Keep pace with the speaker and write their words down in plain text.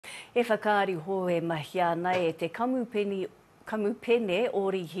E whakaari hoe mahi ana e te kamupene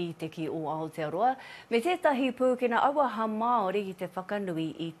orihi teki o Aotearoa, me tētahi pūkena awaha Māori i te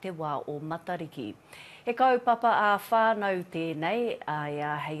whakanui i te wā o Matariki. He kaupapa a whānau tēnei, a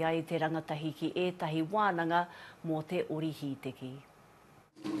hei ai te rangatahi ki ētahi wānanga mō te orihi teki.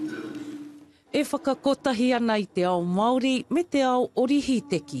 E whakakotahi ana i te ao Māori me te ao orihi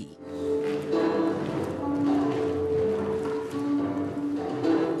teki.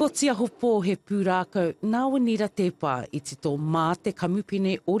 Ko Tiaho Pō he pūrākau nā Juanita Teepa i tito mā te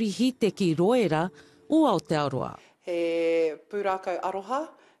kamupene orihi teki roera o Aotearoa. He pūrākau aroha,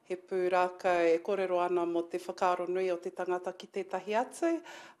 he pūrākau e kōrero ana mo te whakaaro nui o te tangata ki tētahi atu.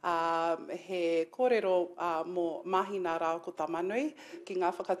 He kōrero mō mahina rā ko tamanui. Ki ngā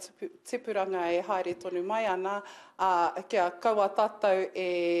whakatipuranga e haere tonu mai ana, kia kaua tātou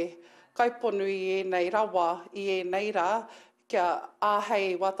e kauponu i ēnei rawa, i ēnei rā, kia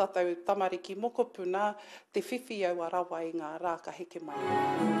āhei wā tātou tamariki mokopuna, te whiwhi au a rawa i ngā rā ka heke mai.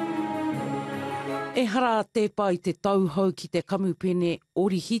 E hara Teepa i te tauhou ki te kamupene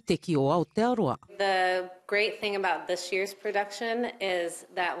orihi teki o Aotearoa. The great thing about this year's production is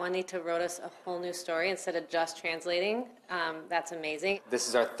that Juanita wrote us a whole new story instead of just translating. That's amazing. This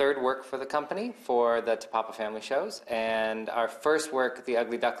is our third work for the company for the Te Papa family shows, and our first work, The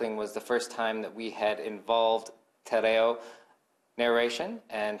Ugly Duckling, was the first time that we had involved te reo narration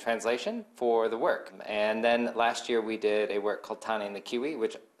and translation for the work. And then last year we did a work called Tane and the Kiwi,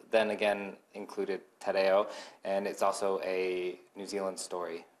 which then again included te reo, and it's also a New Zealand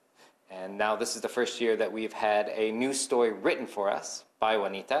story. And now this is the first year that we've had a new story written for us by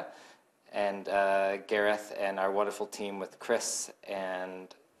Juanita and Gareth and our wonderful team with Chris,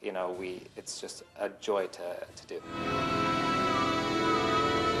 and you know, it's just a joy to do.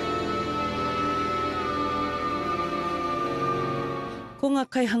 Ko ngā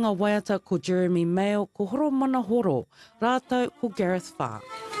kaihanga waiata ko Jeremy Mayo, ko horo mana horo, rātau ko Gareth Wha.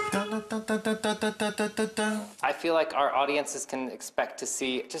 I feel like our audiences can expect to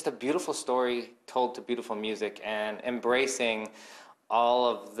see just a beautiful story told to beautiful music and embracing all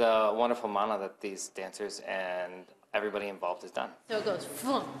of the wonderful mana that these dancers and everybody involved has done. So it goes,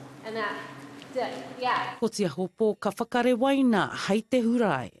 boom, and that, yeah. Ko Tiaho Pō ka whakare waina hei te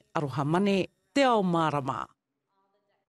hurai, aroha mane te ao mārama.